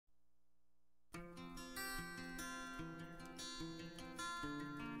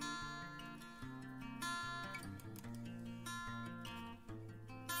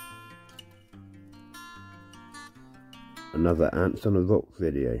Another Ants on a Rock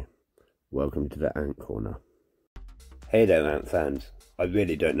video. Welcome to the Ant Corner. Hey there ant fans, I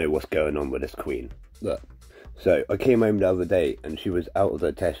really don't know what's going on with this queen. Look, so I came home the other day and she was out of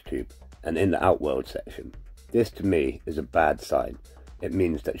the test tube and in the outworld section. This to me is a bad sign. It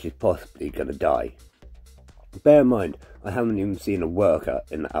means that she's possibly going to die. Bear in mind, I haven't even seen a worker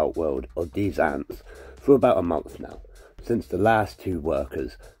in the outworld of these ants for about a month now, since the last two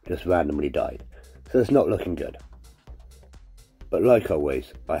workers just randomly died, so it's not looking good. But like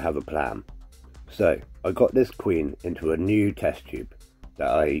always, I have a plan. So, I got this queen into a new test tube that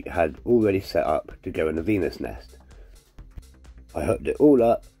I had already set up to go in the Venus nest. I hooked it all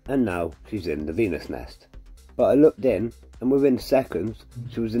up and now she's in the Venus nest. But I looked in and within seconds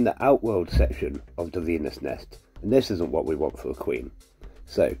she was in the outworld section of the Venus nest, and this isn't what we want for a queen.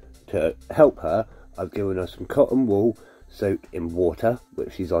 So, to help her, I've given her some cotton wool soaked in water,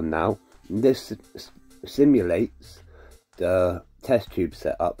 which she's on now, and this simulates the test tube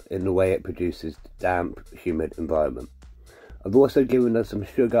setup in the way it produces the damp, humid environment. I've also given her some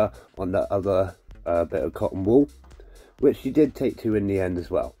sugar on the other bit of cotton wool, which she did take to in the end as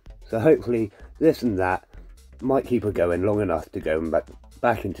well. So hopefully this and that might keep her going long enough to go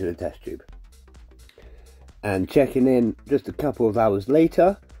back into the test tube. And checking in just a couple of hours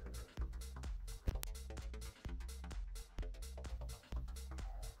later,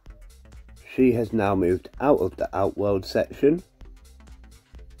 she has now moved out of the outworld section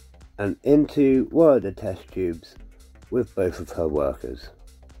and into one of the test tubes with both of her workers.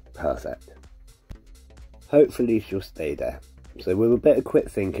 Perfect. Hopefully she'll stay there. So with a bit of quick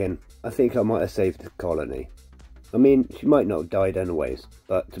thinking, I think I might have saved the colony. I mean, she might not have died anyways,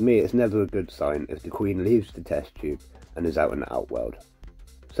 but to me it's never a good sign if the queen leaves the test tube and is out in the outworld.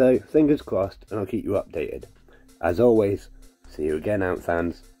 So fingers crossed, and I'll keep you updated. As always, see you again ant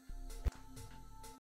fans.